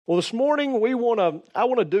Well, this morning I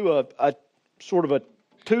want to do a sort of a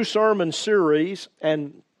two-sermon series,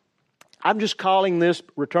 and I'm just calling this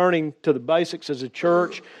Returning to the Basics as a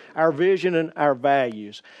Church, Our Vision and Our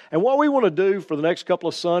Values. And what we want to do for the next couple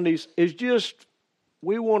of Sundays is just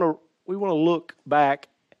we want to look back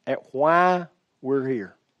at why we're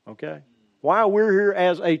here, okay? Why we're here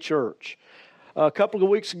as a church. A couple of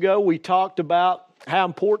weeks ago, we talked about how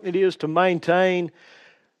important it is to maintain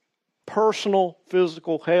personal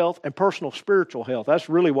physical health and personal spiritual health. That's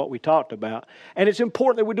really what we talked about. And it's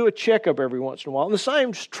important that we do a checkup every once in a while. And the same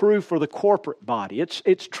is true for the corporate body.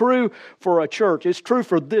 It's true for a church. It's true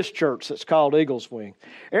for this church that's called Eagles Wing.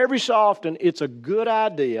 Every so often, it's a good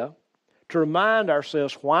idea to remind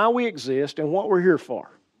ourselves why we exist and what we're here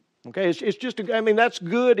for. Okay, it's just that's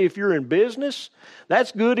good if you're in business.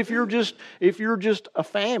 That's good if you're just a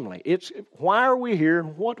family. It's why are we here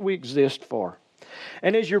and what we exist for.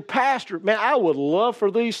 And as your pastor, man, I would love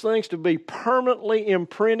for these things to be permanently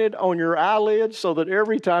imprinted on your eyelids so that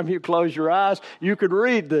every time you close your eyes, you could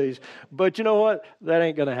read these. But you know what? That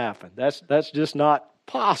ain't going to happen. That's just not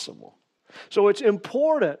possible. So it's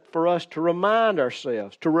important for us to remind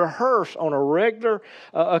ourselves, to rehearse on a regular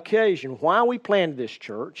occasion why we planted this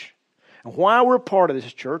church and why we're part of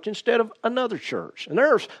this church instead of another church. And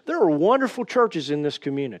there are wonderful churches in this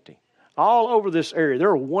community. All over this area, there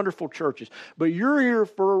are wonderful churches, but you're here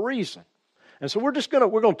for a reason. And so we're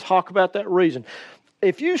going to talk about that reason.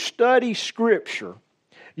 If you study Scripture,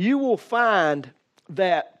 you will find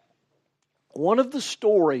that one of the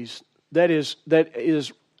stories it's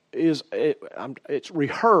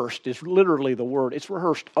rehearsed, is literally the word, it's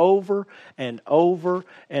rehearsed over and over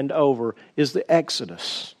and over, is the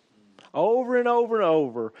Exodus. Over and over and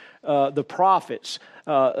over, the prophets,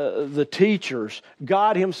 the teachers,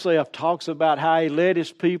 God Himself talks about how He led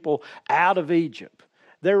His people out of Egypt.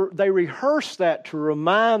 They rehearse that to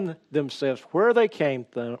remind themselves where they came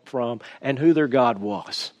from and who their God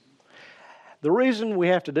was. The reason we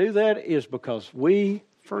have to do that is because we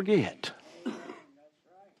forget.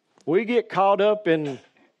 We get caught up in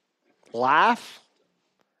life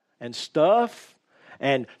and stuff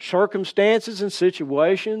and circumstances and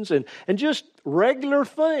situations and just regular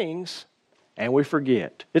things, and we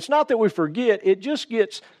forget. It's not that we forget, it just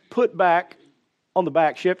gets put back on the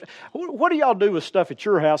back shelf. What do y'all do with stuff at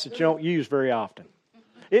your house that you don't use very often?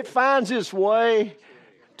 It finds its way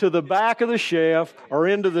to the back of the shelf or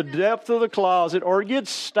into the depth of the closet, or it gets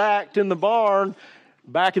stacked in the barn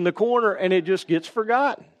back in the corner, and it just gets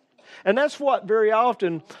forgotten. And that's what very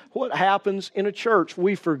often what happens in a church.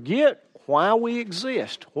 We forget why we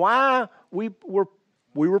exist, why we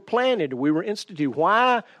were planted, we were instituted,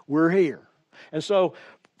 why we're here. And so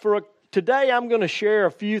today I'm going to share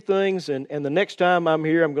a few things, and the next time I'm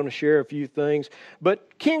here I'm going to share a few things.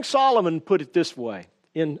 But King Solomon put it this way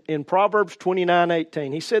in Proverbs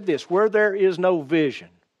 29:18. He said this, where there is no vision.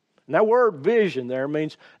 And that word vision there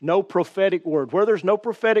means no prophetic word. Where there's no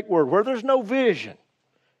prophetic word, where there's no vision,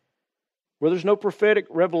 where there's no prophetic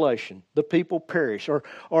revelation, the people perish. Or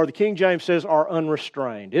the King James says, are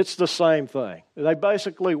unrestrained. It's the same thing. They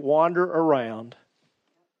basically wander around,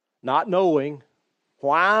 not knowing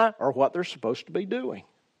why or what they're supposed to be doing.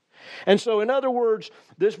 And so, in other words,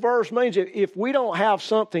 this verse means that if we don't have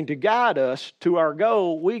something to guide us to our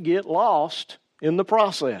goal, we get lost in the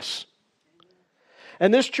process.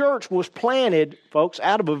 And this church was planted, folks,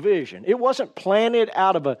 out of a vision. It wasn't planted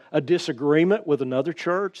out of a disagreement with another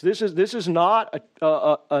church. This is not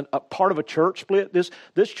a part of a church split.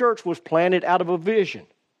 This church was planted out of a vision.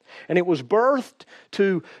 And it was birthed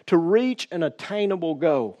to reach an attainable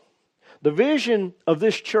goal. The vision of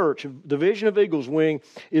this church, the vision of Eagles Wing,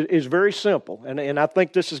 is very simple. And I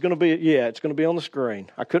think this is going to be, it's going to be on the screen.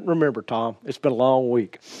 I couldn't remember, Tom. It's been a long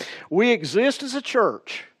week. We exist as a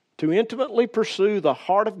church to intimately pursue the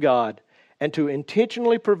heart of God and to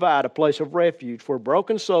intentionally provide a place of refuge where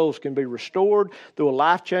broken souls can be restored through a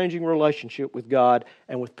life-changing relationship with God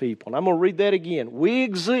and with people. And I'm going to read that again. We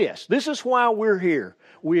exist. This is why we're here.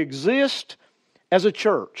 We exist as a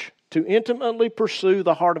church to intimately pursue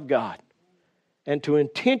the heart of God and to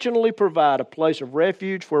intentionally provide a place of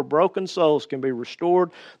refuge where broken souls can be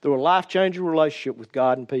restored through a life-changing relationship with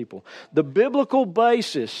God and people. The biblical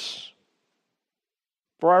basis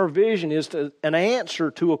for our vision is an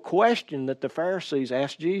answer to a question that the Pharisees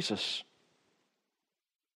asked Jesus.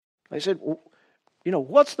 They said,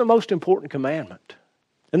 what's the most important commandment?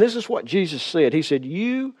 And this is what Jesus said. He said,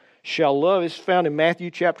 you shall love, it's found in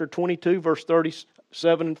Matthew chapter 22, verse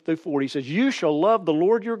 37 through 40. He says, you shall love the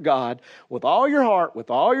Lord your God with all your heart,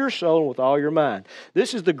 with all your soul, and with all your mind.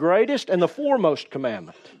 This is the greatest and the foremost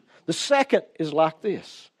commandment. The second is like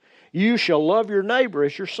this. You shall love your neighbor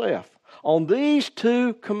as yourself. On these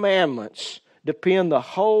two commandments depend the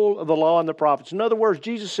whole of the law and the prophets. In other words,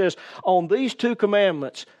 Jesus says, on these two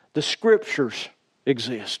commandments, the Scriptures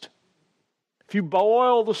exist. If you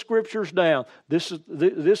boil the Scriptures down, this is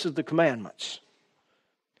the commandments.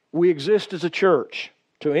 We exist as a church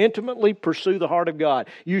to intimately pursue the heart of God.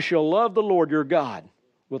 You shall love the Lord your God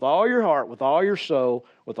with all your heart, with all your soul,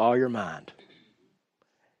 with all your mind.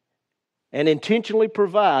 And intentionally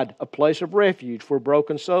provide a place of refuge where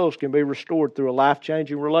broken souls can be restored through a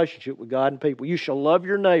life-changing relationship with God and people. You shall love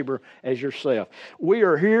your neighbor as yourself. We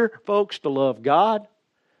are here, folks, to love God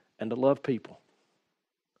and to love people.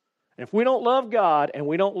 And if we don't love God and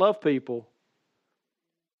we don't love people,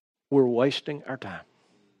 we're wasting our time.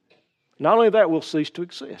 Not only that, we'll cease to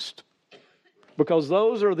exist. Because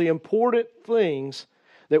those are the important things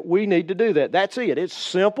that we need to do that. That's it. It's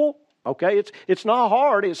simple. Okay, it's not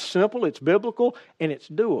hard, it's simple, it's biblical, and it's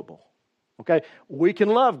doable. Okay, we can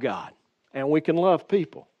love God and we can love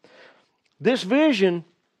people. This vision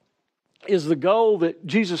is the goal that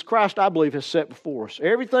Jesus Christ, I believe, has set before us.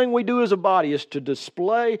 Everything we do as a body is to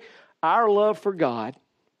display our love for God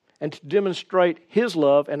and to demonstrate His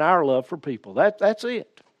love and our love for people. That's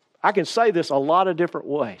it. I can say this a lot of different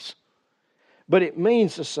ways, but it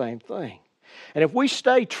means the same thing. And if we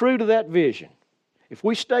stay true to that vision, if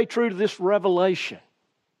we stay true to this revelation,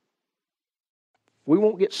 we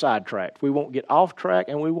won't get sidetracked, we won't get off track,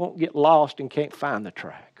 and we won't get lost and can't find the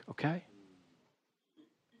track, okay?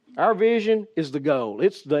 Our vision is the goal.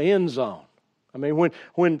 It's the end zone. I mean,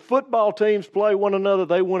 when football teams play one another,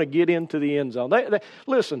 they want to get into the end zone.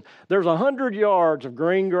 Listen, there's 100 yards of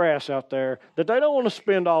green grass out there that they don't want to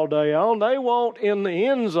spend all day on. They want in the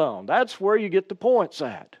end zone. That's where you get the points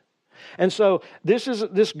at. And so this is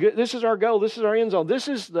our goal. This is our end zone. This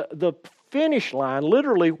is the finish line,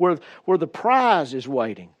 literally, where the prize is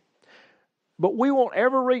waiting. But we won't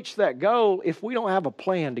ever reach that goal if we don't have a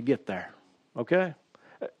plan to get there. Okay?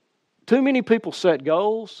 Too many people set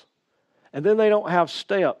goals, and then they don't have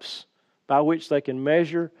steps by which they can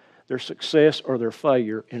measure their success or their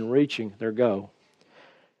failure in reaching their goal.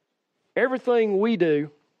 Everything we do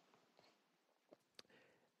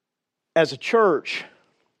as a church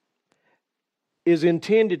is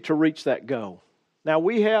intended to reach that goal. Now,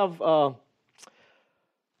 we have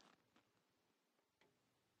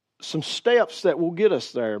some steps that will get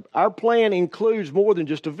us there. Our plan includes more than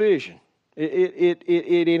just a vision.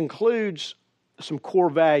 It includes some core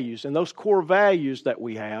values, and those core values that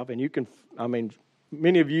we have, and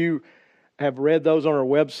many of you have read those on our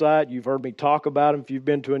website. You've heard me talk about them. If you've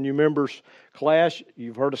been to a new members class,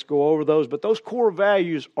 you've heard us go over those. But those core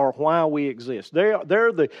values are why we exist. They're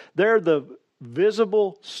the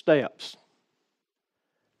visible steps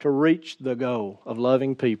to reach the goal of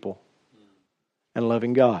loving people and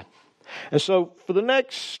loving God. And so for the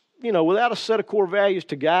next, without a set of core values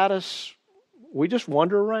to guide us, we just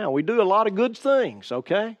wander around. We do a lot of good things,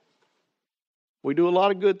 okay? We do a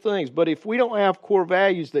lot of good things. But if we don't have core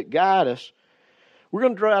values that guide us, we're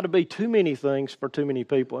going to try to be too many things for too many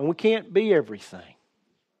people. And we can't be everything.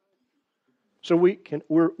 So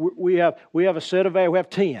we have a set of values. We have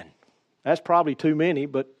 10. That's probably too many,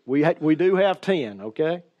 but we do have 10,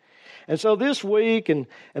 okay? And so this week and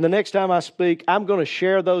the next time I speak, I'm going to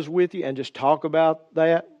share those with you and just talk about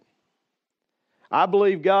that. I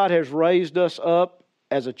believe God has raised us up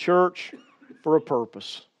as a church for a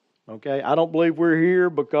purpose, okay? I don't believe we're here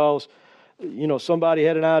because, somebody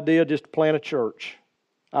had an idea just to plant a church.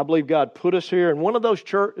 I believe God put us here, and one of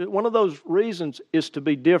those reasons is to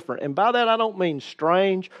be different. And by that I don't mean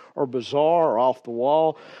strange or bizarre or off the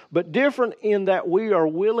wall, but different in that we are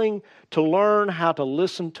willing to learn how to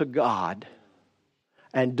listen to God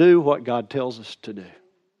and do what God tells us to do.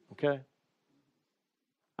 Okay?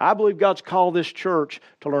 I believe God's called this church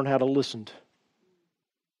to learn how to listen.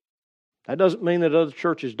 That doesn't mean that other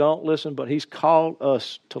churches don't listen, but He's called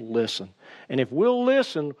us to listen. And if we'll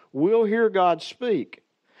listen, we'll hear God speak.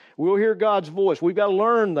 We'll hear God's voice. We've got to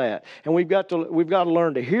learn that. And we've got to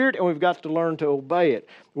learn to hear it, and we've got to learn to obey it.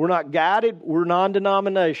 We're not guided. We're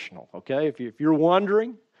non-denominational. Okay? If you're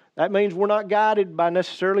wondering, that means we're not guided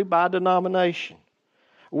necessarily by denomination.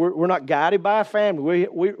 We're not guided by a family.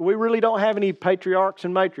 We really don't have any patriarchs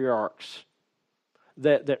and matriarchs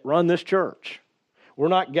that run this church. We're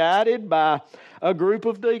not guided by a group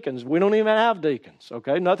of deacons. We don't even have deacons.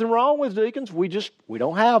 Okay? Nothing wrong with deacons. We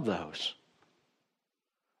don't have those.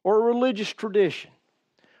 Or a religious tradition.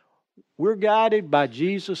 We're guided by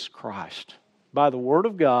Jesus Christ, by the Word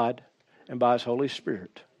of God, and by His Holy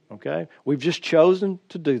Spirit. Okay? We've just chosen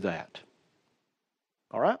to do that.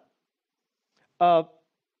 All right?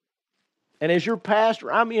 And as your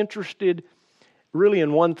pastor, I'm interested really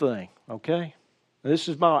in one thing, okay?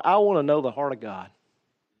 I want to know the heart of God.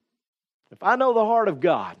 If I know the heart of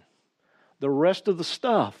God, the rest of the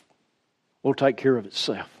stuff will take care of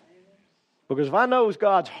itself. Because if I know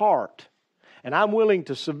God's heart, and I'm willing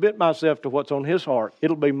to submit myself to what's on His heart,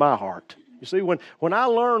 it'll be my heart. You see, when I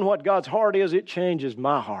learn what God's heart is, it changes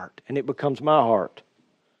my heart, and it becomes my heart.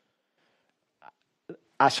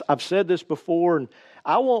 I've said this before, and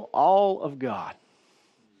I want all of God.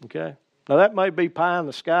 Okay? Now, that may be pie in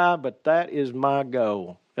the sky, but that is my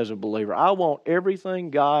goal as a believer. I want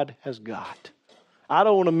everything God has got. I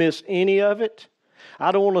don't want to miss any of it.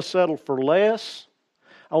 I don't want to settle for less.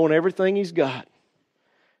 I want everything He's got.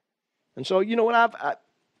 And so, you know what?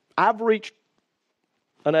 I've reached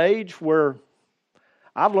an age where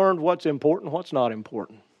I've learned what's important, what's not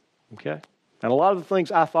important. Okay? And a lot of the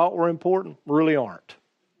things I thought were important really aren't.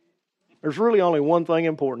 There's really only one thing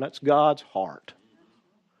important. That's God's heart.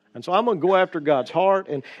 And so I'm going to go after God's heart.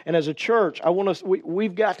 And as a church,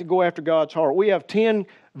 we've got to go after God's heart. We have 10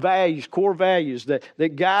 values, core values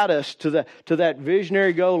that guide us to that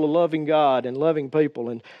visionary goal of loving God and loving people.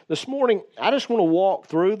 And this morning, I just want to walk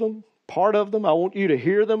through them, part of them. I want you to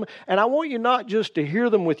hear them. And I want you not just to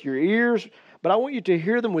hear them with your ears, but I want you to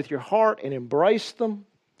hear them with your heart and embrace them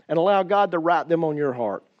and allow God to write them on your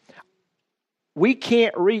heart. We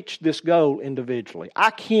can't reach this goal individually.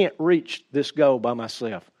 I can't reach this goal by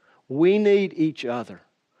myself. We need each other.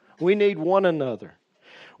 We need one another.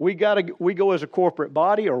 We go as a corporate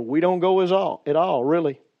body, or we don't go at all,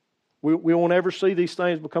 really. We won't ever see these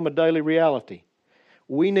things become a daily reality.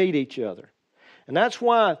 We need each other. And that's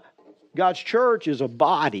why God's church is a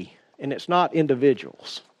body, and it's not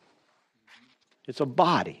individuals. It's a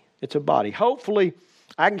body. It's a body. Hopefully,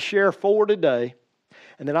 I can share 4 today,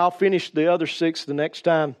 and then I'll finish the other 6 the next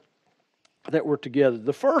time that we're together.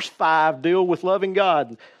 The first 5 deal with loving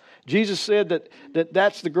God. Jesus said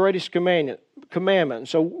that's the greatest commandment. And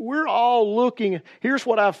so we're all looking. Here's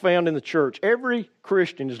what I've found in the church. Every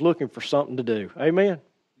Christian is looking for something to do. Amen?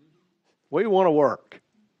 We want to work,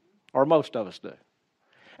 or most of us do.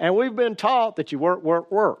 And we've been taught that you work,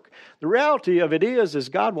 work, work. The reality of it is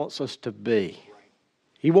God wants us to be.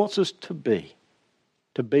 He wants us to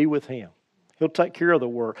be with Him. He'll take care of the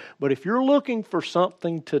work. But if you're looking for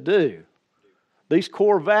something to do, these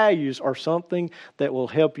core values are something that will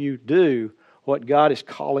help you do what God is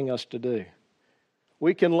calling us to do.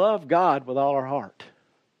 We can love God with all our heart,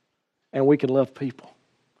 and we can love people.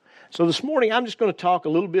 So this morning, I'm just going to talk a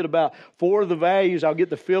little bit about 4 of the values. I'll get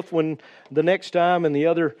the 5th one the next time, and the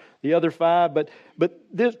other 5. But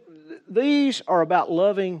these are about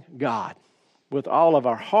loving God with all of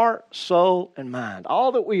our heart, soul, and mind,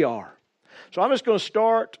 all that we are. So I'm just going to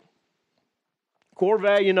start core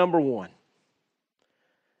value number 1.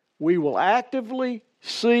 We will actively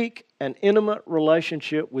seek an intimate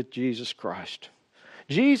relationship with Jesus Christ.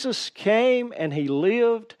 Jesus came and He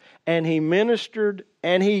lived and He ministered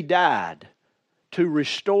and He died to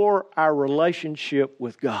restore our relationship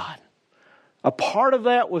with God. A part of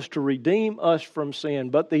that was to redeem us from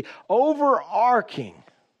sin, but the overarching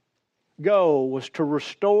goal was to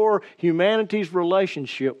restore humanity's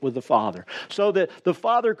relationship with the Father so that the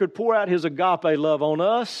Father could pour out His agape love on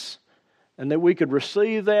us, and that we could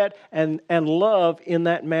receive that and love in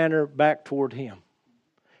that manner back toward Him.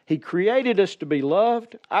 He created us to be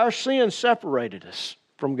loved. Our sin separated us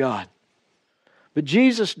from God. But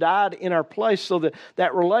Jesus died in our place so that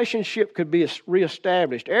that relationship could be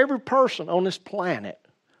reestablished. Every person on this planet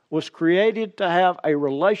was created to have a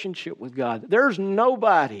relationship with God. There's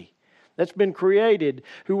nobody that's been created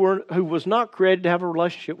who was not created to have a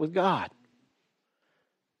relationship with God.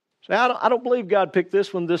 So I don't believe God picked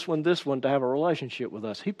this one to have a relationship with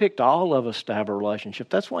us. He picked all of us to have a relationship.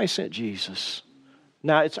 That's why He sent Jesus.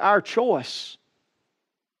 Now, it's our choice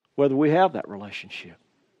whether we have that relationship.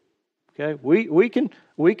 Okay? We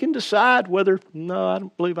can decide whether, no, I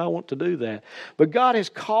don't believe I want to do that. But God has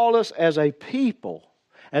called us as a people,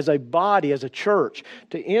 as a body, as a church,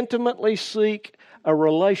 to intimately seek a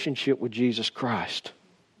relationship with Jesus Christ.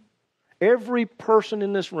 Every person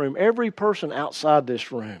in this room, every person outside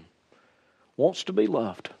this room wants to be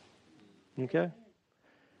loved. Okay?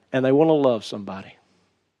 And they want to love somebody.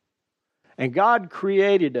 And God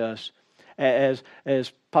created us, as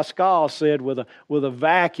Pascal said, with a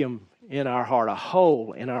vacuum in our heart, a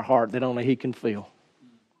hole in our heart that only He can fill.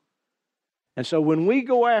 And so when we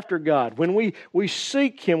go after God, when we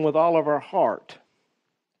seek Him with all of our heart,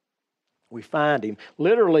 we find Him.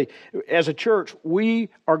 Literally, as a church, we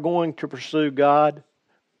are going to pursue God,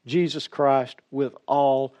 Jesus Christ, with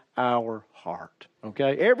all our heart.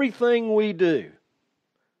 Okay? Everything we do,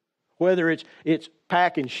 Whether it's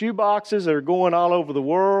packing shoe boxes that are going all over the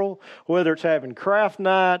world, whether it's having craft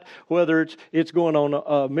night, whether it's going on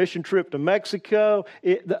a mission trip to Mexico,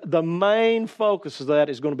 the main focus of that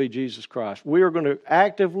is going to be Jesus Christ. We are going to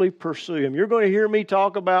actively pursue Him. You're going to hear me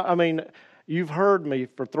talk about, you've heard me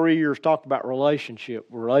for 3 years talk about relationship.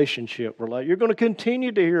 You're going to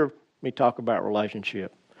continue to hear me talk about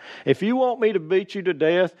relationship. If you want me to beat you to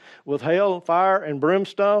death with hell, fire, and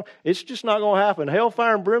brimstone, it's just not going to happen. Hell,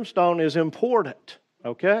 fire, and brimstone is important,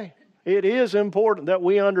 okay? It is important that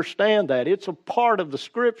we understand that. It's a part of the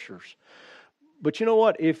Scriptures. But you know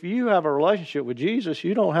what? If you have a relationship with Jesus,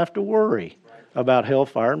 you don't have to worry about hell,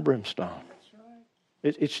 fire, and brimstone.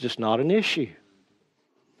 It's just not an issue.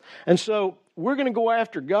 And so we're going to go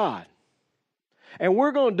after God. And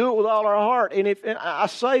we're going to do it with all our heart. And I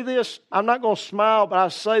say this, I'm not going to smile, but I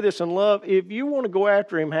say this in love. If you want to go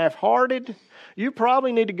after Him half-hearted, you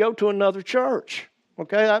probably need to go to another church.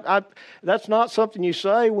 Okay? That's not something you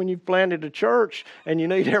say when you've planted a church and you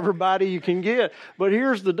need everybody you can get. But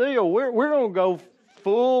here's the deal. We're going to go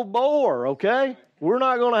full bore, okay? We're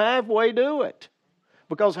not going to halfway do it.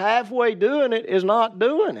 Because halfway doing it is not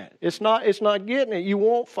doing it. It's not getting it. You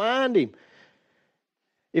won't find Him.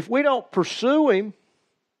 If we don't pursue Him,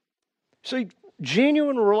 see,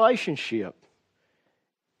 genuine relationship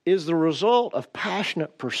is the result of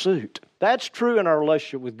passionate pursuit. That's true in our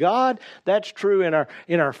relationship with God. That's true in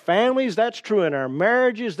our families. That's true in our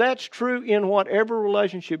marriages. That's true in whatever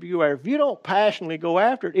relationship you are. If you don't passionately go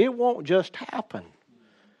after it, it won't just happen.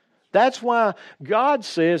 That's why God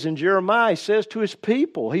says in Jeremiah, He says to His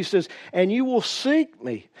people, He says, and you will seek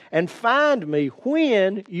me and find me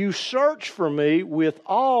when you search for me with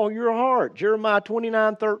all your heart. Jeremiah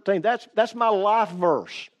 29:13. That's my life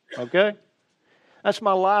verse, okay? That's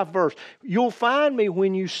my life verse. You'll find me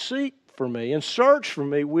when you seek for me and search for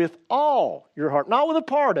me with all your heart. Not with a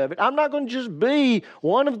part of it. I'm not going to just be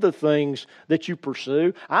one of the things that you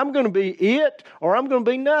pursue. I'm going to be it or I'm going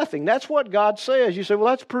to be nothing. That's what God says. You say, well,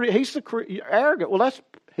 that's pretty, He's arrogant. Well,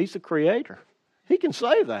 He's the Creator. He can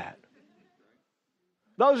say that.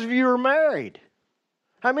 Those of you who are married,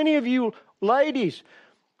 how many of you ladies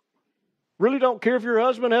really don't care if your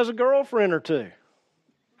husband has a girlfriend or two?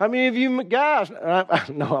 How many of you guys, I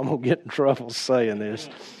know I'm going to get in trouble saying this,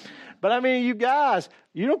 but I mean, you guys,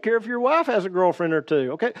 you don't care if your wife has a girlfriend or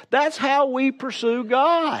two, okay? That's how we pursue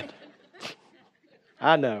God.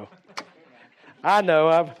 I know.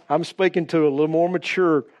 I'm speaking to a little more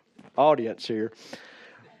mature audience here.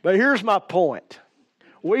 But here's my point.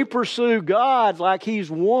 We pursue God like He's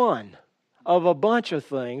one of a bunch of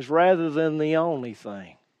things rather than the only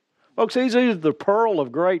thing. Folks, He's either the pearl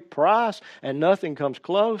of great price and nothing comes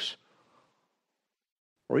close,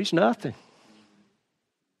 or He's nothing.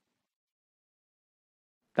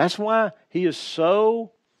 That's why He is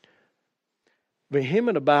so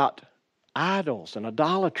vehement about idols and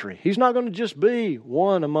idolatry. He's not going to just be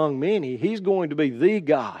one among many. He's going to be the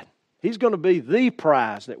God. He's going to be the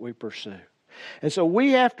prize that we pursue. And so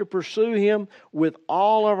we have to pursue Him with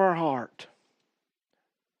all of our heart.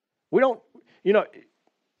 We don't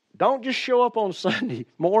just show up on Sunday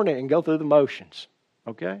morning and go through the motions,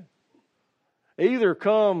 okay? Either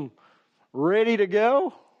come ready to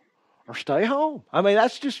go or stay home. I mean,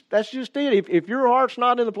 that's just it. If your heart's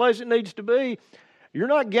not in the place it needs to be, you're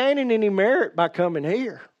not gaining any merit by coming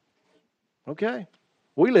here. Okay?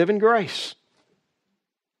 We live in grace,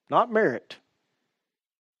 not merit.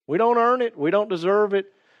 We don't earn it. We don't deserve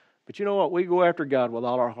it. But you know what? We go after God with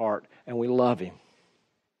all our heart, and we love Him.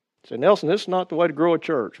 Say, Nelson, this is not the way to grow a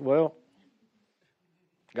church. Well,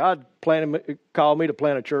 God called me to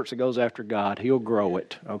plant a church that goes after God. He'll grow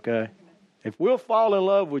it, okay? If we'll fall in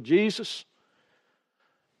love with Jesus,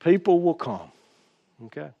 people will come,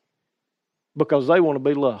 okay? Because they want to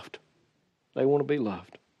be loved. They want to be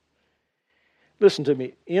loved. Listen to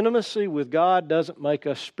me. Intimacy with God doesn't make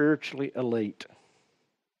us spiritually elite.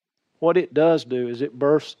 What it does do is it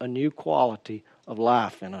births a new quality of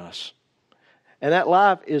life in us. And that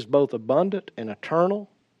life is both abundant and eternal.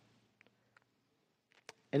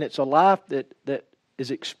 And it's a life that is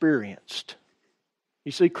experienced.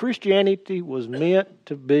 You see, Christianity was meant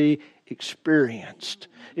to be experienced.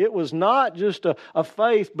 It was not just a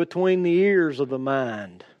faith between the ears of the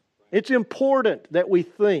mind. It's important that we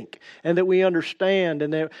think and that we understand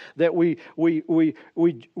and that we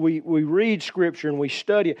read Scripture and we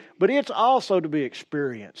study it. But it's also to be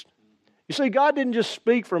experienced. You see, God didn't just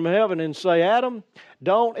speak from heaven and say, Adam,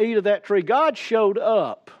 don't eat of that tree. God showed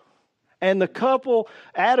up. And the couple,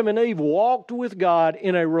 Adam and Eve, walked with God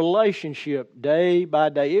in a relationship day by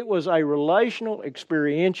day. It was a relational,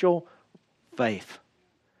 experiential faith.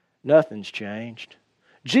 Nothing's changed.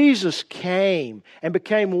 Jesus came and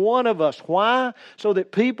became one of us. Why? So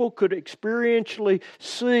that people could experientially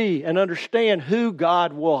see and understand who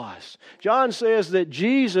God was. John says that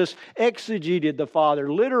Jesus exegeted the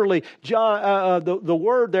Father. Literally, the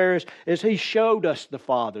word there is He showed us the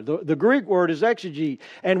Father. The Greek word is exegete.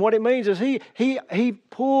 And what it means is He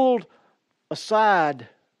pulled aside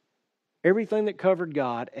everything that covered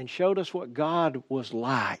God and showed us what God was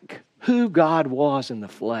like, who God was in the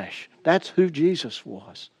flesh. That's who Jesus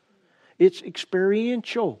was. It's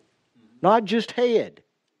experiential, not just head.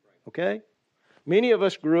 Okay? Many of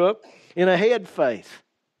us grew up in a head faith,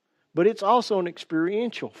 but it's also an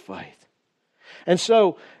experiential faith. And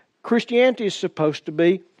so Christianity is supposed to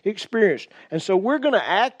be experienced. And so we're going to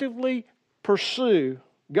actively pursue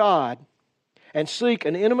God and seek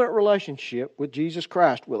an intimate relationship with Jesus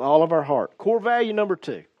Christ with all of our heart. Core value number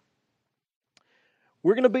 2.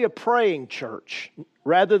 We're going to be a praying church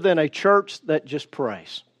rather than a church that just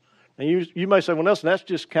prays. And you may say, well, Nelson, that's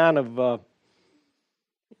just kind of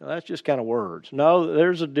words. No,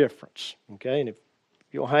 there's a difference. Okay, and if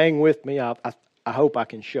you'll hang with me, I hope I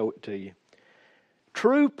can show it to you.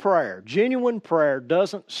 True prayer, genuine prayer,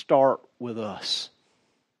 doesn't start with us.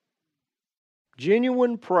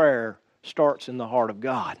 Genuine prayer starts in the heart of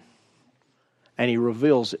God, and He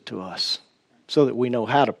reveals it to us so that we know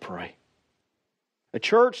how to pray. A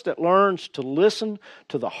church that learns to listen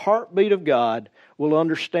to the heartbeat of God will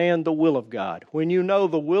understand the will of God. When you know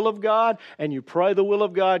the will of God and you pray the will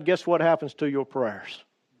of God, guess what happens to your prayers?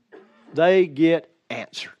 They get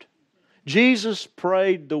answered. Jesus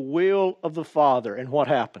prayed the will of the Father, and what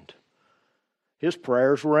happened? His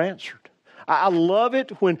prayers were answered. I love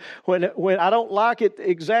it when I don't like it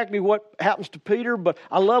exactly what happens to Peter, but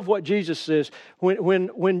I love what Jesus says.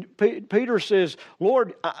 When Peter says,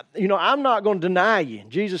 Lord, I'm not going to deny you. And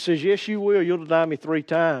Jesus says, yes, you will. You'll deny me 3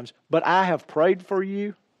 times. But I have prayed for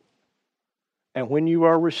you, and when you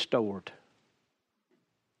are restored.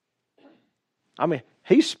 I mean,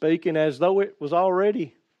 he's speaking as though it was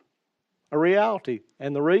already a reality.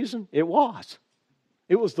 And the reason? It was.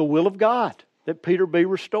 It was the will of God that Peter be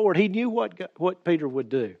restored. He knew what Peter would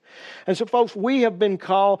do. And so, folks, we have been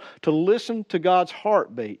called to listen to God's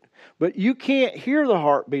heartbeat. But you can't hear the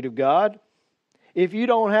heartbeat of God if you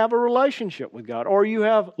don't have a relationship with God, or you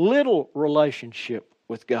have little relationship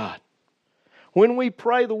with God. When we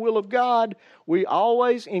pray the will of God, we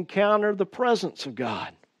always encounter the presence of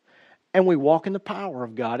God. And we walk in the power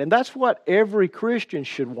of God. And that's what every Christian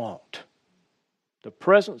should want. The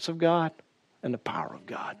presence of God and the power of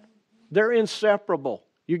God. They're inseparable.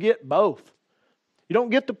 You get both. You don't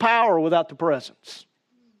get the power without the presence.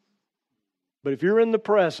 But if you're in the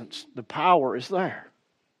presence, the power is there.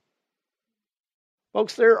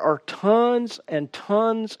 Folks, there are tons and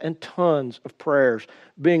tons and tons of prayers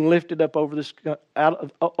being lifted up over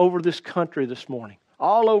this country this morning.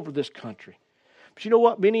 All over this country. But you know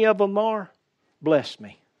what many of them are? Bless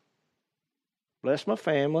me. Bless my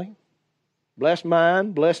family. Bless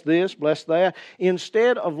mine, bless this, bless that.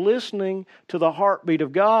 Instead of listening to the heartbeat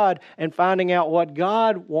of God and finding out what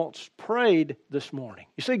God wants prayed this morning.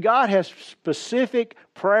 You see, God has specific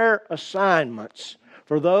prayer assignments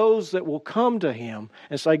for those that will come to Him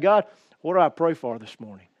and say, God, what do I pray for this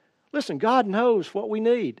morning? Listen, God knows what we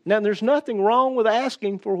need. Now, there's nothing wrong with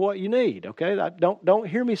asking for what you need, okay? Don't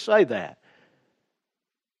hear me say that.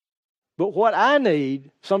 But what I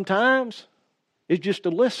need sometimes is just to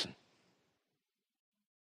listen.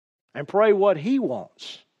 And pray what He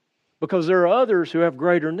wants. Because there are others who have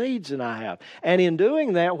greater needs than I have. And in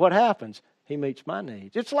doing that, what happens? He meets my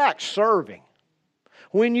needs. It's like serving.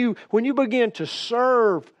 When you begin to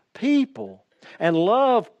serve people and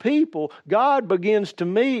love people, God begins to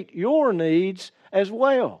meet your needs as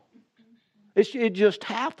well. It just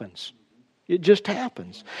happens. It just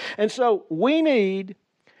happens. And so we need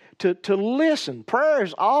to listen. Prayer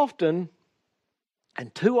is often,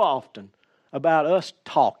 and too often, about us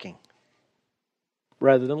talking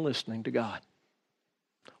rather than listening to God.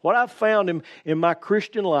 What I've found in my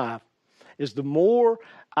Christian life is the more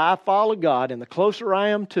I follow God and the closer I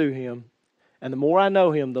am to Him and the more I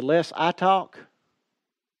know Him, the less I talk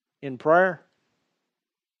in prayer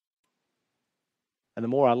and the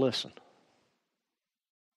more I listen.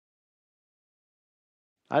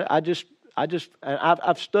 I've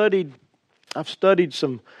studied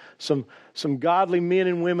some godly men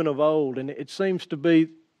and women of old, and it seems to be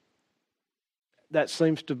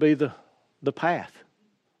the path.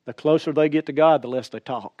 The closer they get to God, the less they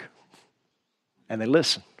talk. And they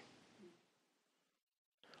listen.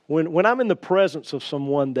 When I'm in the presence of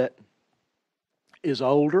someone that is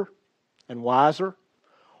older and wiser,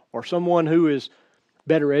 or someone who is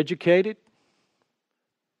better educated,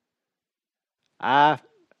 I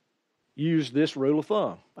use this rule of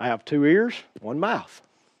thumb. I have 2 ears, 1 mouth.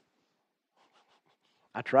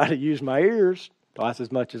 I try to use my ears twice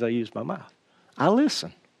as much as I use my mouth. I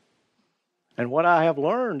listen. And what I have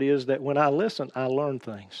learned is that when I listen, I learn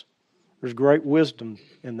things. There's great wisdom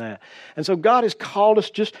in that. And so God has called us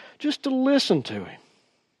just to listen to Him.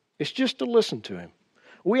 It's just to listen to Him.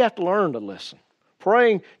 We have to learn to listen.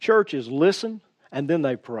 Praying churches listen and then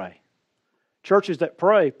they pray. Churches that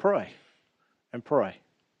pray, pray, and pray,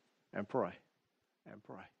 and pray, and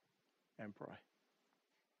pray, and pray.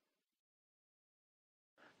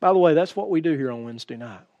 By the way, that's what we do here on Wednesday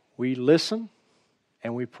night. We listen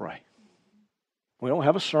and we pray. We don't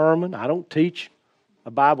have a sermon. I don't teach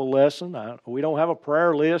a Bible lesson. We don't have a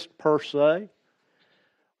prayer list per se.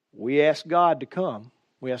 We ask God to come.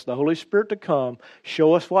 We ask the Holy Spirit to come,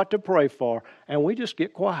 show us what to pray for, and we just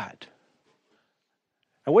get quiet.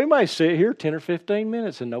 And we may sit here 10 or 15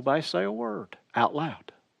 minutes and nobody say a word out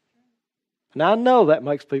loud. And I know that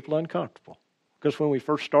makes people uncomfortable. Because when we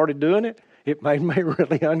first started doing it, it made me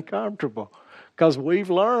really uncomfortable. Because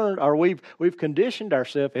we've learned, or we've conditioned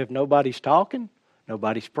ourselves, if nobody's talking,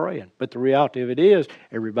 nobody's praying. But the reality of it is,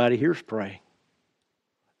 everybody here's praying.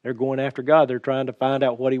 They're going after God. They're trying to find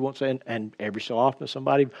out what He wants. And every so often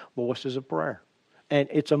somebody voices a prayer. And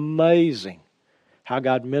it's amazing how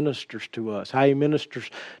God ministers to us, how He ministers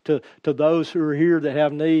to those who are here that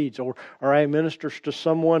have needs, or how He ministers to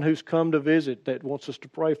someone who's come to visit that wants us to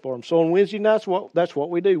pray for them. So on Wednesday nights, that's what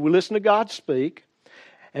we do. We listen to God speak,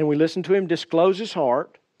 and we listen to Him disclose His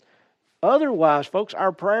heart. Otherwise, folks,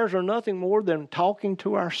 our prayers are nothing more than talking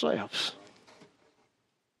to ourselves.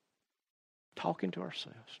 Talking to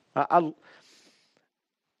ourselves. I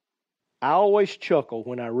always chuckle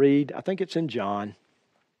when I read, I think it's in John,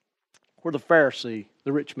 where the Pharisee,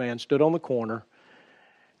 the rich man, stood on the corner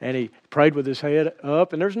and he prayed with his head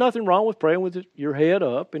up. And there's nothing wrong with praying with your head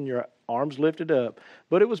up and your arms lifted up.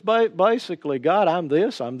 But it was basically, God, I'm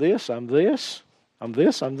this, I'm this, I'm this, I'm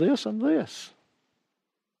this, I'm this, I'm this.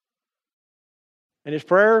 And his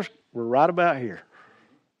prayers were right about here.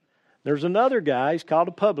 There's another guy, he's called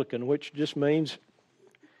a publican, which just means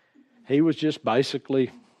he was just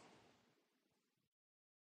basically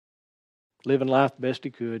living life the best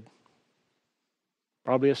he could.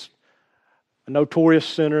 Probably a notorious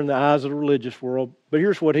sinner in the eyes of the religious world. But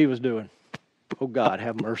here's what he was doing. Oh God,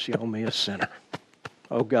 have mercy on me, a sinner.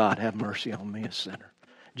 Oh God, have mercy on me, a sinner.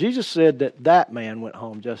 Jesus said that man went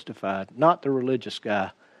home justified, not the religious guy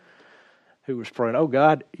who was praying, oh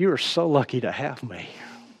God, you are so lucky to have me.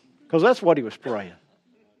 Because that's what he was praying.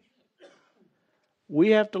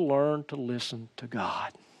 We have to learn to listen to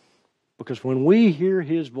God. Because when we hear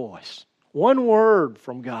His voice, one word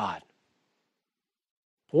from God,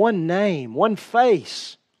 one name, one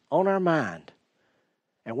face on our mind,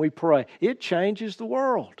 and we pray, it changes the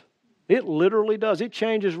world. It literally does. It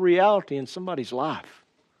changes reality in somebody's life.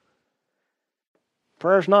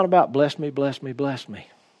 Prayer is not about bless me, bless me, bless me.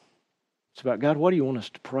 It's about, God, what do you want us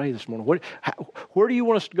to pray this morning? Where do you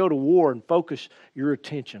want us to go to war and focus your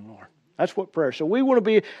attention, Lord? That's what prayer is. So we want to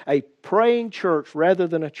be a praying church rather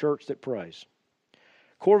than a church that prays.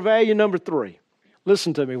 Core value number 3.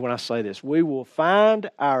 Listen to me when I say this. We will find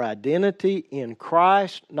our identity in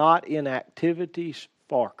Christ, not in activities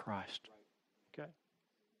for Christ. Okay?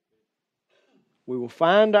 We will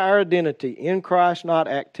find our identity in Christ, not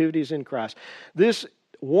activities in Christ. This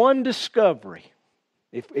one discovery,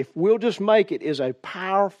 if we'll just make it, is a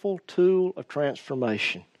powerful tool of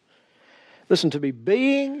transformation. Listen to me.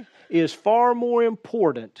 Being is far more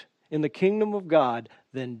important in the kingdom of God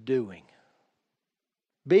than doing.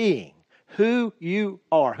 Being, who you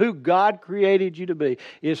are, who God created you to be,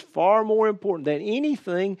 is far more important than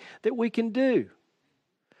anything that we can do.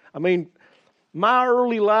 I mean, my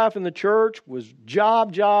early life in the church was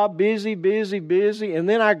job, busy, and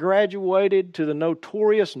then I graduated to the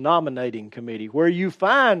notorious nominating committee where you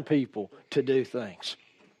find people to do things.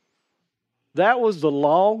 That was the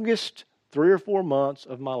longest 3 or 4 months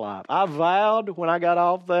of my life. I vowed when I got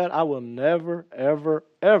off that I will never, ever,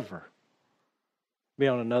 ever be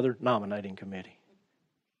on another nominating committee.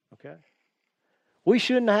 Okay? We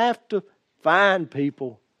shouldn't have to find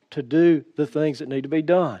people to do the things that need to be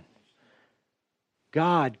done.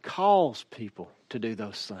 God calls people to do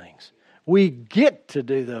those things. We get to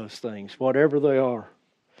do those things, whatever they are.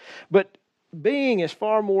 But being is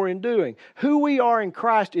far more in doing. Who we are in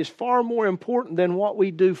Christ is far more important than what we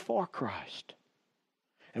do for Christ.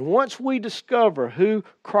 And once we discover who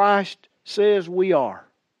Christ says we are,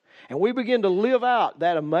 and we begin to live out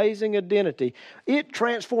that amazing identity, it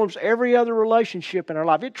transforms every other relationship in our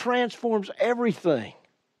life. It transforms everything.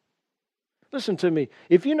 Listen to me.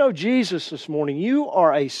 If you know Jesus this morning, you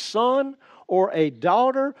are a son or a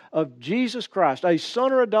daughter of Jesus Christ, a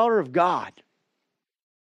son or a daughter of God.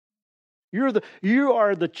 You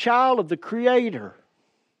are the child of the Creator.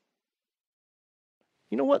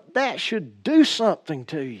 You know what? That should do something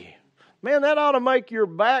to you. Man, that ought to make your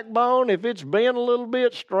backbone, if it's bent a little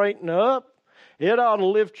bit, straighten up. It ought to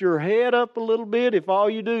lift your head up a little bit if all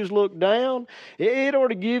you do is look down. It ought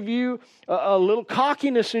to give you a little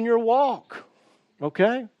cockiness in your walk.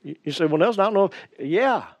 Okay? You say, well, Nelson, I don't know.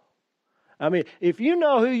 Yeah. I mean, if you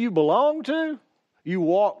know who you belong to, you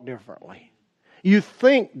walk differently. You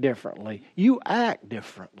think differently. You act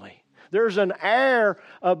differently. There's an air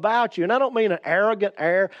about you. And I don't mean an arrogant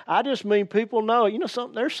air. I just mean people know, you know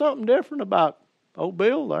something, there's something different about old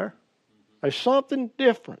Bill there. There's something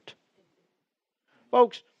different.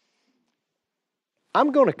 Folks,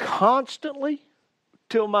 I'm going to constantly,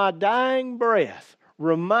 till my dying breath,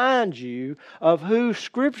 remind you of who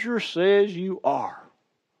Scripture says you are.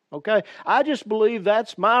 Okay? I just believe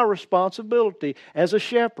that's my responsibility as a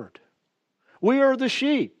shepherd. We are the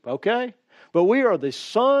sheep, okay? But we are the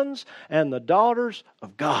sons and the daughters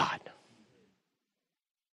of God.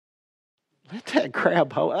 Let that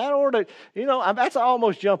grab hold. That ought to, that's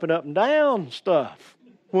almost jumping up and down stuff.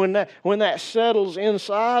 When that settles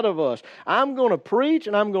inside of us. I'm going to preach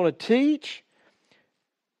and I'm going to teach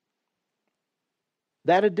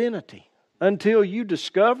that identity until you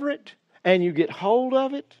discover it and you get hold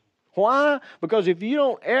of it. Why? Because if you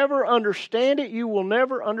don't ever understand it, you will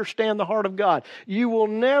never understand the heart of God. You will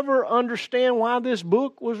never understand why this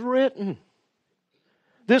book was written.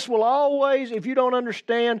 This will always, if you don't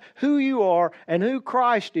understand who you are and who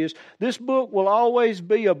Christ is, this book will always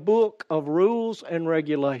be a book of rules and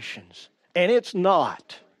regulations. And it's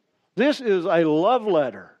not. This is a love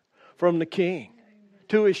letter from the King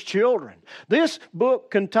to His children. This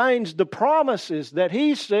book contains the promises that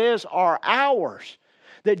He says are ours,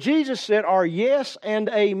 that Jesus said are yes and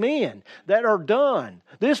amen, that are done.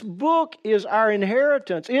 This book is our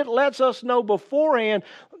inheritance. It lets us know beforehand.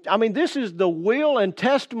 I mean, this is the will and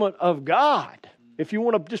testament of God. If you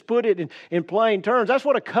want to just put it in plain terms, that's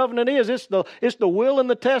what a covenant is. It's the will and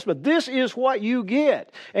the testament. This is what you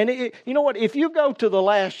get. And you know what? If you go to the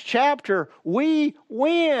last chapter, we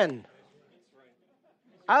win.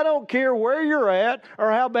 I don't care where you're at or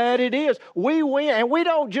how bad it is. We win. And we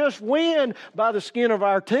don't just win by the skin of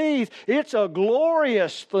our teeth. It's a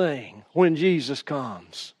glorious thing when Jesus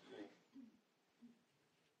comes.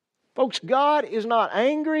 Folks, God is not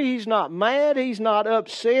angry. He's not mad. He's not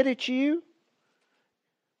upset at you.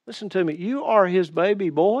 Listen to me. You are His baby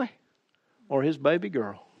boy or His baby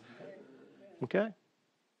girl. Okay?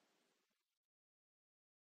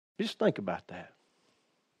 Just think about that.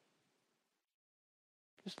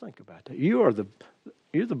 Just think about that. You're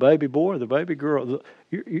the baby boy or the baby girl.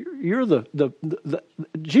 You're the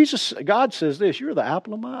Jesus. God says this. You're the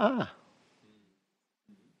apple of my eye.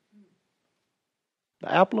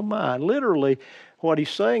 The apple of my eye. Literally, what He's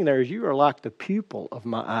saying there is you are like the pupil of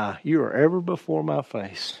my eye. You are ever before my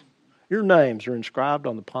face. Your names are inscribed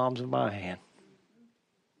on the palms of my hand.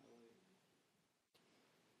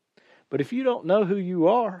 But if you don't know who you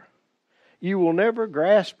are, you will never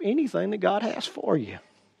grasp anything that God has for you.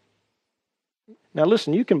 Now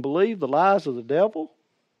listen, you can believe the lies of the devil,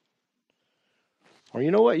 or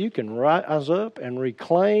you know what? You can rise up and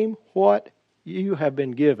reclaim what you have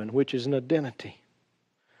been given, which is an identity.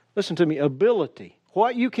 Listen to me, ability,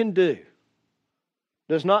 what you can do,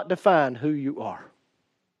 does not define who you are.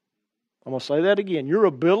 I'm going to say that again. Your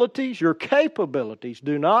abilities, your capabilities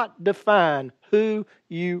do not define who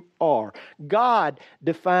you are. God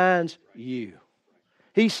defines you.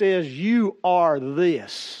 He says you are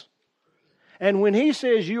this. And when He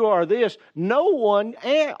says you are this, no one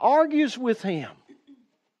argues with Him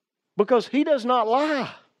because He does not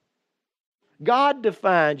lie. God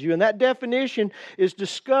defines you, and that definition is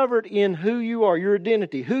discovered in who you are, your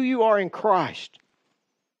identity, who you are in Christ.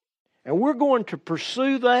 And we're going to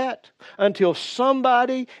pursue that until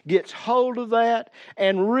somebody gets hold of that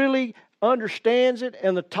and really understands it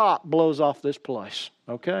and the top blows off this place.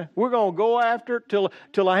 Okay? We're going to go after it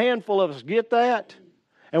till a handful of us get that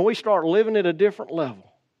and we start living at a different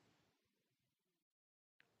level.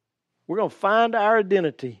 We're going to find our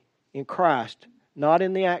identity in Christ, not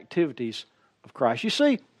in the activities of Christ. You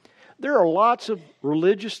see, there are lots of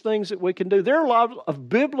religious things that we can do. There are a lot of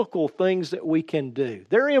biblical things that we can do.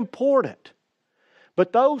 They're important.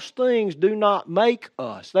 But those things do not make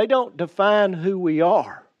us. They don't define who we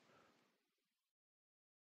are.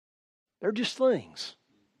 They're just things.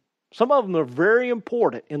 Some of them are very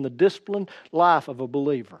important in the disciplined life of a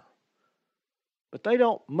believer. But they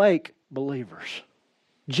don't make believers.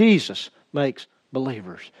 Jesus makes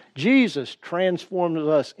believers. Jesus transforms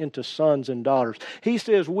us into sons and daughters. He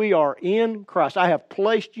says we are in Christ. I have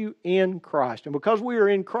placed you in Christ. And because we are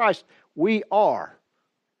in Christ, we are.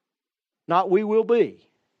 Not we will be.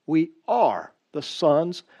 We are the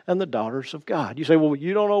sons and the daughters of God. You say, well,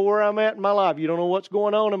 you don't know where I'm at in my life. You don't know what's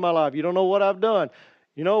going on in my life. You don't know what I've done.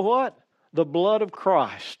 You know what? The blood of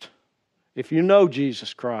Christ, if you know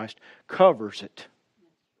Jesus Christ, covers it.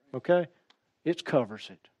 Okay? It covers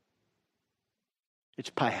it. It's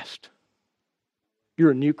past.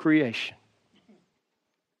 You're a new creation.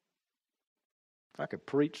 I could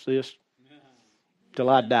preach this till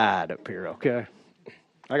I died up here, okay?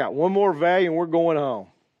 I got one more value and we're going home.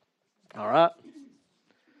 All right?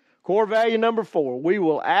 Core value number 4. We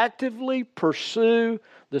will actively pursue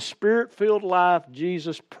the Spirit-filled life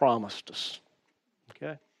Jesus promised us.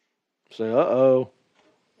 Okay? Say, uh-oh.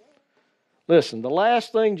 Listen, the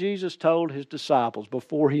last thing Jesus told His disciples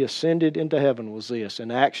before He ascended into heaven was this.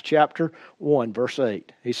 In Acts chapter 1, verse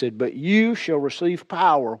 8. He said, "But you shall receive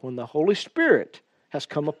power when the Holy Spirit has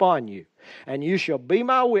come upon you. And you shall be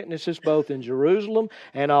my witnesses both in Jerusalem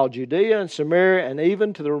and all Judea and Samaria and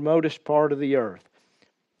even to the remotest part of the earth.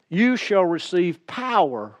 You shall receive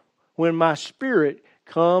power when my Spirit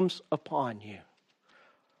comes upon you."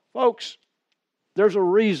 Folks, there's a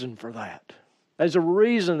reason for that. There's a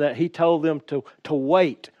reason that He told them to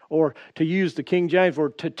wait, or to use the King James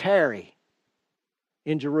word, to tarry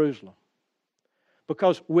in Jerusalem.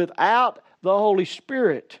 Because without the Holy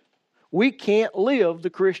Spirit, we can't live the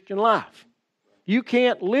Christian life. You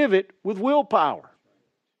can't live it with willpower.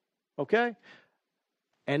 Okay?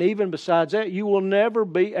 And even besides that, you will never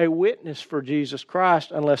be a witness for Jesus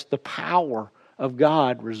Christ unless the power of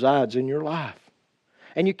God resides in your life.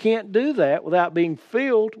 And you can't do that without being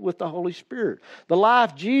filled with the Holy Spirit. The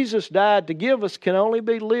life Jesus died to give us can only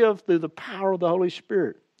be lived through the power of the Holy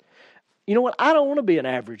Spirit. You know what? I don't want to be an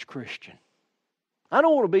average Christian. I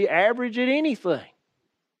don't want to be average at anything.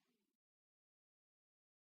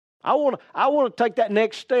 I want to take that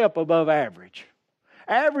next step above average.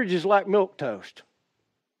 Average is like milk toast.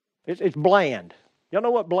 It's bland. Y'all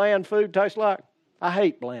know what bland food tastes like? I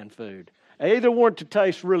hate bland food. I either want it to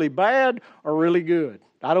taste really bad or really good.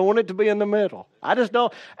 I don't want it to be in the middle. I just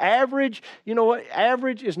don't. Average, you know what?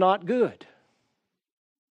 Average is not good.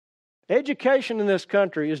 Education in this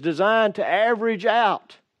country is designed to average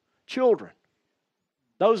out children.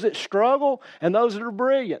 Those that struggle and those that are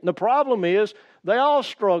brilliant. And the problem is they all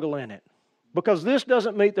struggle in it because this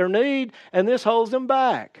doesn't meet their need and this holds them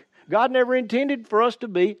back. God never intended for us to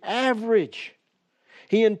be average.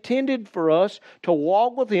 He intended for us to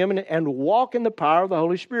walk with Him and walk in the power of the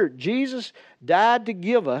Holy Spirit. Jesus died to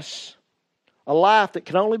give us a life that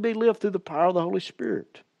can only be lived through the power of the Holy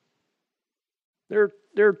Spirit. There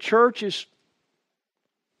are churches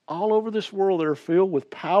all over this world that are filled with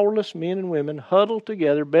powerless men and women huddled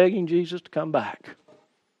together begging Jesus to come back.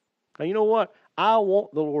 Now you know what? I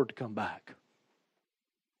want the Lord to come back.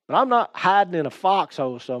 But I'm not hiding in a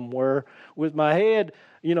foxhole somewhere with my head,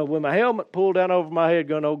 with my helmet pulled down over my head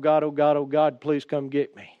going, oh God, oh God, oh God, please come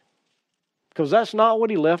get me. Because that's not what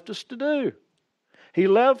He left us to do. He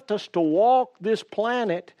left us to walk this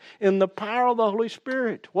planet in the power of the Holy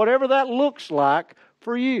Spirit. Whatever that looks like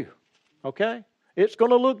for you. Okay? It's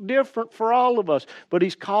going to look different for all of us. But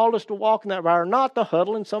He's called us to walk in that power, not to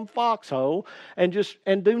huddle in some foxhole and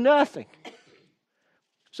do nothing.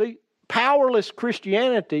 See, powerless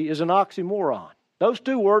Christianity is an oxymoron. Those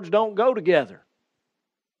two words don't go together.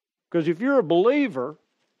 Because if you're a believer,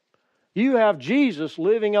 you have Jesus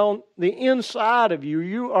living on the inside of you.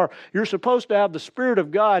 You're supposed to have the Spirit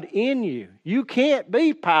of God in you. You can't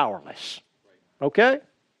be powerless. Okay?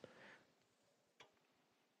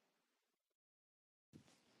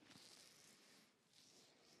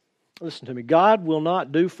 Listen to me. God will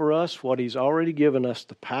not do for us what He's already given us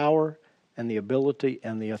the power and the ability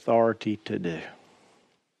and the authority to do.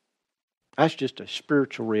 That's just a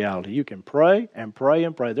spiritual reality. You can pray and pray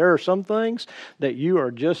and pray. There are some things that you are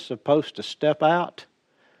just supposed to step out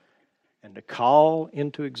and to call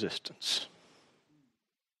into existence.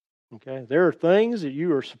 Okay? There are things that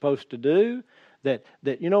you are supposed to do that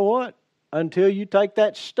you know what? Until you take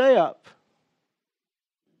that step,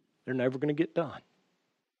 they're never going to get done.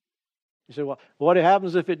 You say, well, what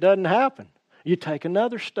happens if it doesn't happen? You take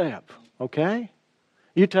another step, okay?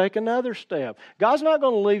 You take another step. God's not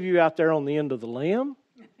going to leave you out there on the end of the limb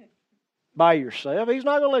by yourself. He's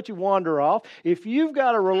not going to let you wander off. If you've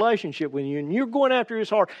got a relationship with you and you're going after His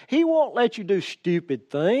heart, He won't let you do stupid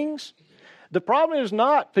things. The problem is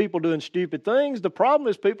not people doing stupid things. The problem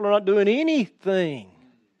is people are not doing anything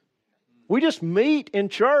We just meet in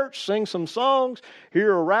church, sing some songs,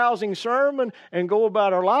 hear a rousing sermon, and go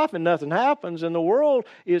about our life, and nothing happens, and the world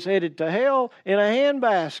is headed to hell in a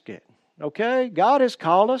handbasket. Okay? God has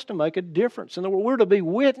called us to make a difference in the world. We're to be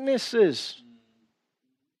witnesses.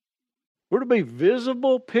 We're to be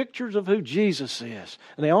visible pictures of who Jesus is.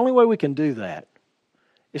 And the only way we can do that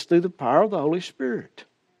is through the power of the Holy Spirit.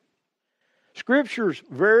 Scripture's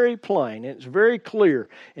very plain. It's very clear.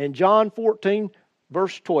 In John 14,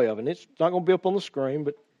 verse 12, and it's not going to be up on the screen,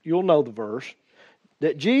 but you'll know the verse,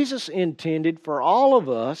 that Jesus intended for all of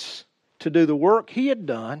us to do the work He had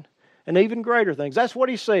done and even greater things. That's what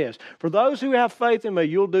He says. For those who have faith in Me,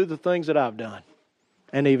 you'll do the things that I've done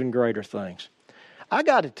and even greater things. I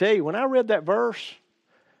got to tell you, when I read that verse,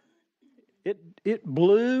 it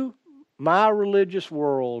blew my religious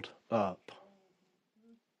world up.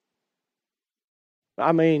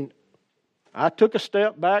 I mean, I took a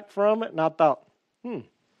step back from it and I thought,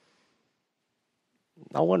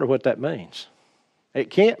 I wonder what that means.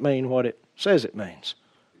 It can't mean what it says it means.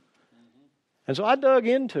 And so I dug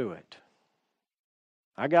into it.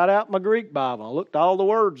 I got out my Greek Bible. I looked all the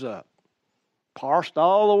words up. Parsed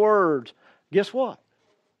all the words. Guess what?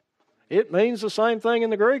 It means the same thing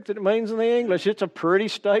in the Greek that it means in the English. It's a pretty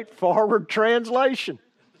straightforward translation.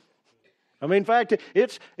 I mean, in fact,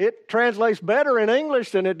 it translates better in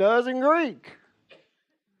English than it does in Greek.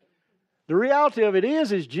 The reality of it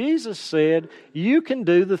is Jesus said, you can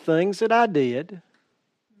do the things that I did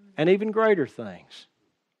and even greater things.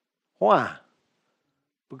 Why?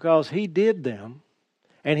 Because He did them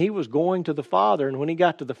and He was going to the Father. And when He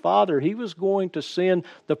got to the Father, He was going to send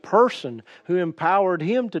the person who empowered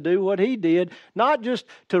Him to do what He did, not just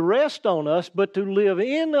to rest on us, but to live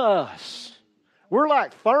in us. We're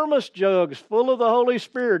like thermos jugs full of the Holy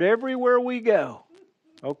Spirit everywhere we go.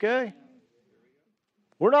 Okay?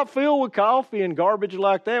 We're not filled with coffee and garbage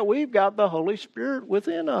like that. We've got the Holy Spirit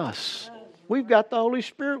within us. We've got the Holy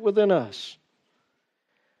Spirit within us.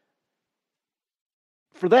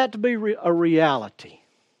 For that to be a reality,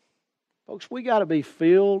 folks, we got to be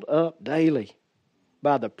filled up daily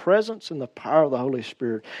by the presence and the power of the Holy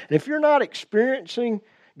Spirit. And if you're not experiencing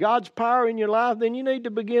God's power in your life, then you need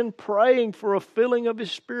to begin praying for a filling of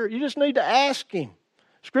His Spirit. You just need to ask Him.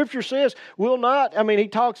 Scripture says, He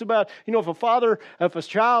talks about, if a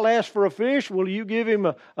child asks for a fish, will you give him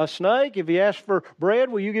a snake? If he asks for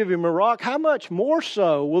bread, will you give him a rock? How much more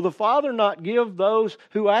so will the Father not give those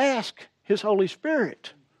who ask His Holy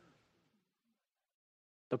Spirit?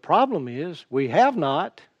 The problem is, we have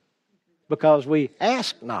not because we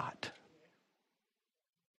ask not.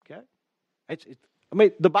 Okay?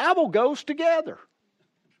 The Bible goes together.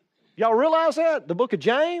 Y'all realize that? The book of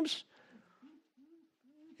James,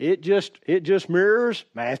 it just mirrors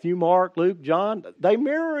Matthew, Mark, Luke, John. They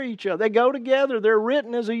mirror each other. They go together. They're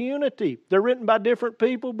written as a unity. They're written by different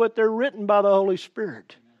people, but they're written by the Holy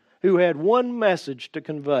Spirit who had one message to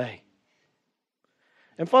convey.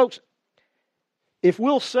 And folks, if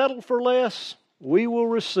we'll settle for less, we will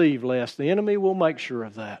receive less. The enemy will make sure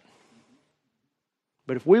of that.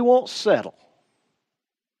 But if we won't settle,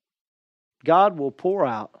 God will pour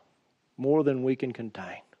out more than we can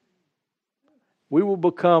contain. We will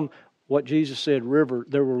become what Jesus said,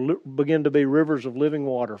 there will begin to be rivers of living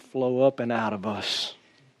water flow up and out of us.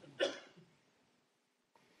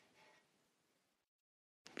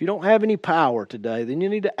 If you don't have any power today, then you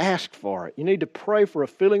need to ask for it. You need to pray for a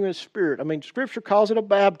filling of the Spirit. Scripture calls it a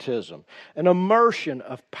baptism, an immersion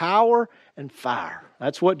of power and fire.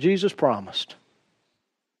 That's what Jesus promised.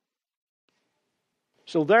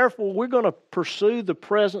 So therefore, we're going to pursue the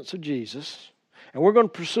presence of Jesus. And we're going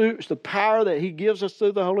to pursue the power that He gives us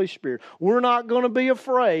through the Holy Spirit. We're not going to be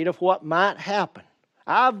afraid of what might happen.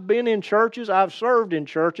 I've been in churches, I've served in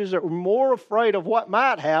churches that were more afraid of what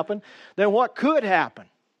might happen than what could happen.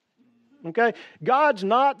 Okay? God's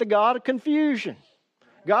not the God of confusion.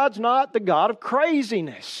 God's not the God of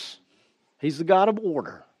craziness. He's the God of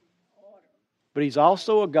order. But He's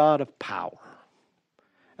also a God of power.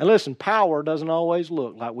 And listen, power doesn't always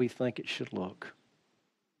look like we think it should look.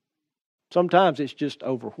 Sometimes it's just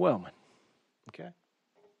overwhelming. Okay?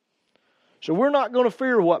 So we're not going to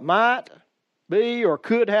fear what might be or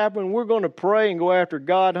could happen. We're going to pray and go after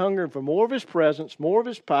God, hungering for more of His presence, more of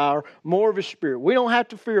His power, more of His Spirit. We don't have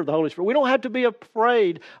to fear the Holy Spirit. We don't have to be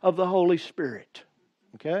afraid of the Holy Spirit.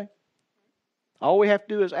 Okay? All we have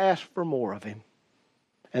to do is ask for more of Him.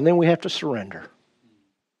 And then we have to surrender.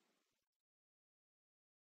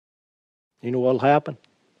 You know what will happen?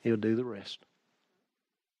 He'll do the rest.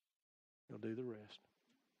 He'll do the rest.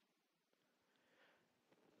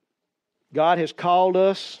 God has called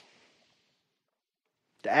us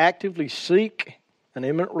to actively seek an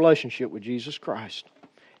intimate relationship with Jesus Christ.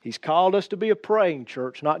 He's called us to be a praying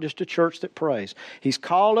church, not just a church that prays. He's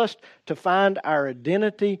called us to find our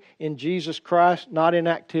identity in Jesus Christ, not in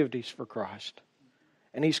activities for Christ.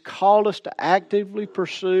 And He's called us to actively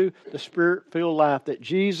pursue the Spirit-filled life that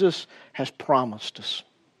Jesus has promised us.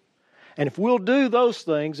 And if we'll do those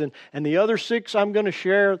things, and the other 6 I'm going to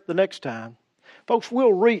share the next time, folks,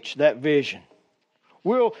 we'll reach that vision.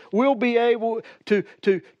 We'll be able to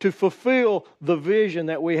fulfill the vision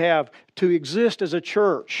that we have to exist as a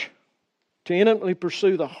church, to intimately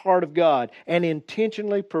pursue the heart of God, and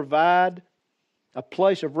intentionally provide a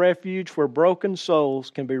place of refuge where broken souls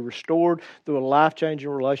can be restored through a life-changing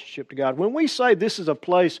relationship to God. When we say this is a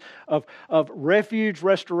place of refuge,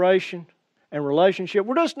 restoration, and relationship,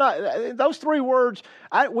 we're just not, those 3 words,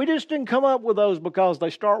 we just didn't come up with those because they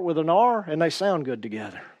start with an R and they sound good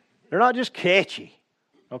together. They're not just catchy.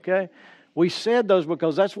 Okay? We said those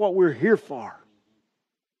because that's what we're here for.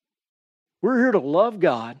 We're here to love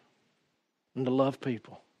God and to love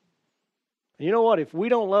people. And you know what? If we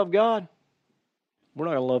don't love God, we're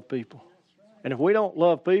not going to love people. And if we don't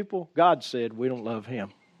love people, God said we don't love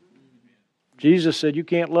Him. Jesus said you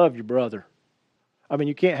can't love your brother.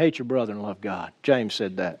 You can't hate your brother and love God. James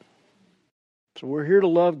said that. So we're here to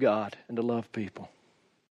love God and to love people.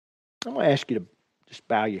 I'm going to ask you to just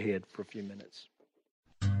bow your head for a few minutes.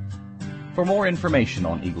 For more information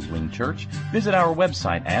on Eagles Wing Church, visit our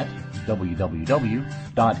website at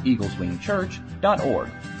www.eagleswingchurch.org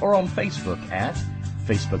or on Facebook at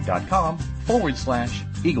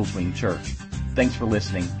facebook.com/Eagles Wing Church. Thanks for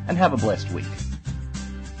listening and have a blessed week.